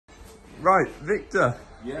Right, Victor.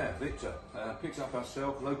 Yeah, Victor. Picked up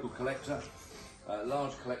ourselves, local collector.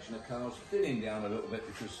 Large collection of cars, thinning down a little bit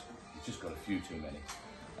because he's just got a few too many.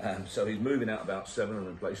 So he's moving out about 7 and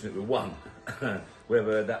replacing it with 1. We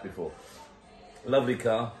ever heard that before. Lovely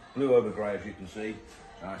car, blue over grey as you can see.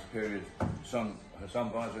 Nice period sun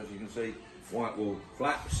visor as you can see. White wall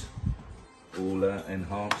flaps all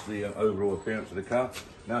enhance the overall appearance of the car.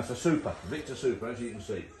 Now it's a Super, Victor Super as you can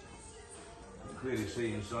see. You can clearly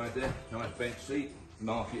see inside there, nice bench seat,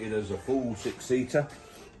 marketed as a full 6-seater.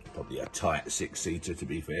 Probably a tight 6-seater to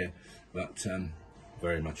be fair, but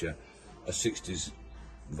very much a 60s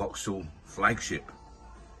Vauxhall flagship.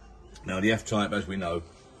 Now the F-Type, as we know,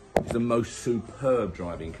 is the most superb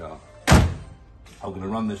driving car. I'm going to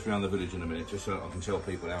run this around the village in a minute just so I can tell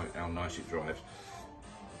people how nice it drives.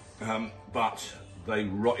 But they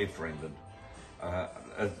rotted for England.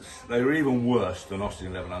 They were even worse than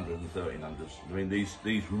Austin 1100 and 1300s. I mean,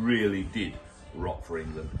 these really did rot for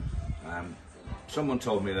England. Someone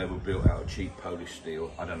told me they were built out of cheap Polish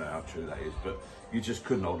steel. I don't know how true that is, but you just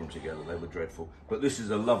couldn't hold them together. They were dreadful. But this is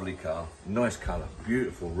a lovely car, nice colour,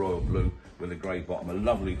 beautiful royal blue with a grey bottom, a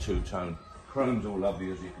lovely two-tone. Chrome's all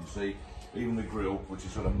lovely as you can see. Even the grille, which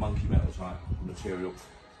is sort of monkey metal type material,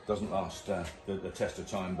 doesn't last the test of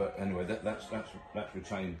time. But anyway, that's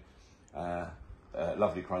retained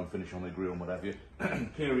lovely chrome finish on the grille and what have you.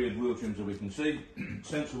 Period wheel trims that we can see.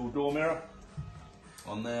 Sensible door mirror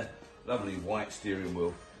on there. Lovely white steering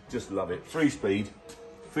wheel, just love it. 3-speed,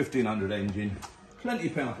 1500 engine, plenty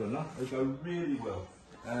of power for enough. They go really well,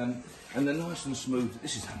 and they're nice and smooth.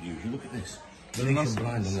 This is unusual. Look at this, Venetian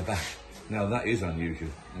blind on the back. Now that is unusual.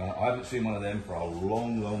 Now, I haven't seen one of them for a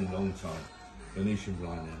long time. Venetian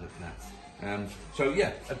blind there. Look at that. So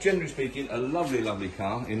yeah, generally speaking, a lovely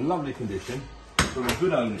car in lovely condition, from a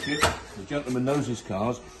good ownership. The gentleman knows his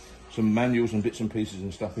cars. Some manuals and bits and pieces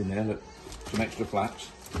and stuff in there. Look, some extra flaps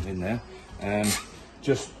in there, and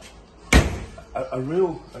just a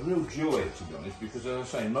real joy, to be honest, because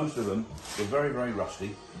as I say, most of them are very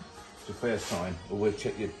rusty. It's a fair sign. Always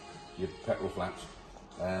check your petrol flaps.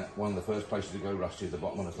 One of the first places to go rusty is the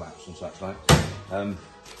bottom of the flaps and such like.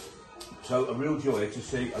 So a real joy to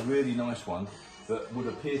see a really nice one that would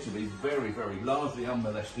appear to be very largely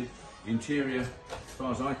unmolested. Interior, as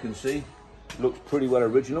far as I can see, looks pretty well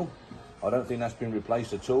original. I don't think that's been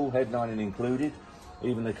replaced at all, headlining included.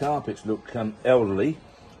 Even the carpets look elderly.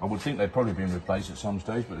 I would think they'd probably been replaced at some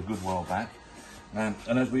stage, but a good while back. And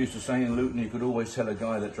as we used to say in Luton, you could always tell a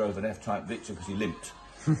guy that drove an F-Type Victor because he limped.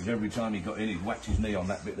 Because every time he got in, he whacked his knee on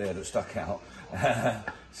that bit there that stuck out.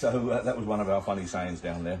 So that was one of our funny sayings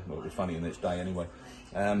down there. Well, it was funny in its day anyway.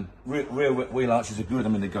 Rear wheel arches are good. I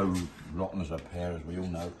mean, they go rotten as a pair, as we all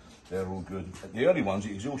know. They're all good. The early ones,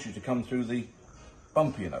 the exhaust used to come through the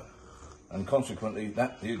bumper, you know. And consequently, the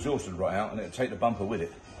exhaust would rot out and it'd take the bumper with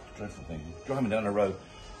it. Dreadful thing. Driving down the road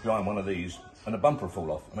behind one of these and the bumper would fall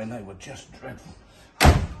off. I mean, they were just dreadful.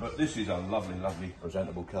 But this is a lovely,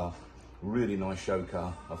 presentable car. Really nice show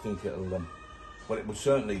car. I think it'll, well, it would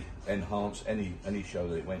certainly enhance any show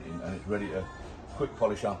that it went in, and it's ready to quick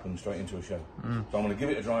polish up and straight into a show. So I'm going to give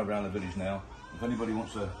it a drive around the village now. If anybody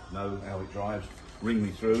wants to know how it drives, ring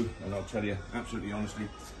me through and I'll tell you absolutely honestly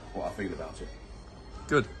what I feel about it.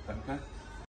 Good. Okay?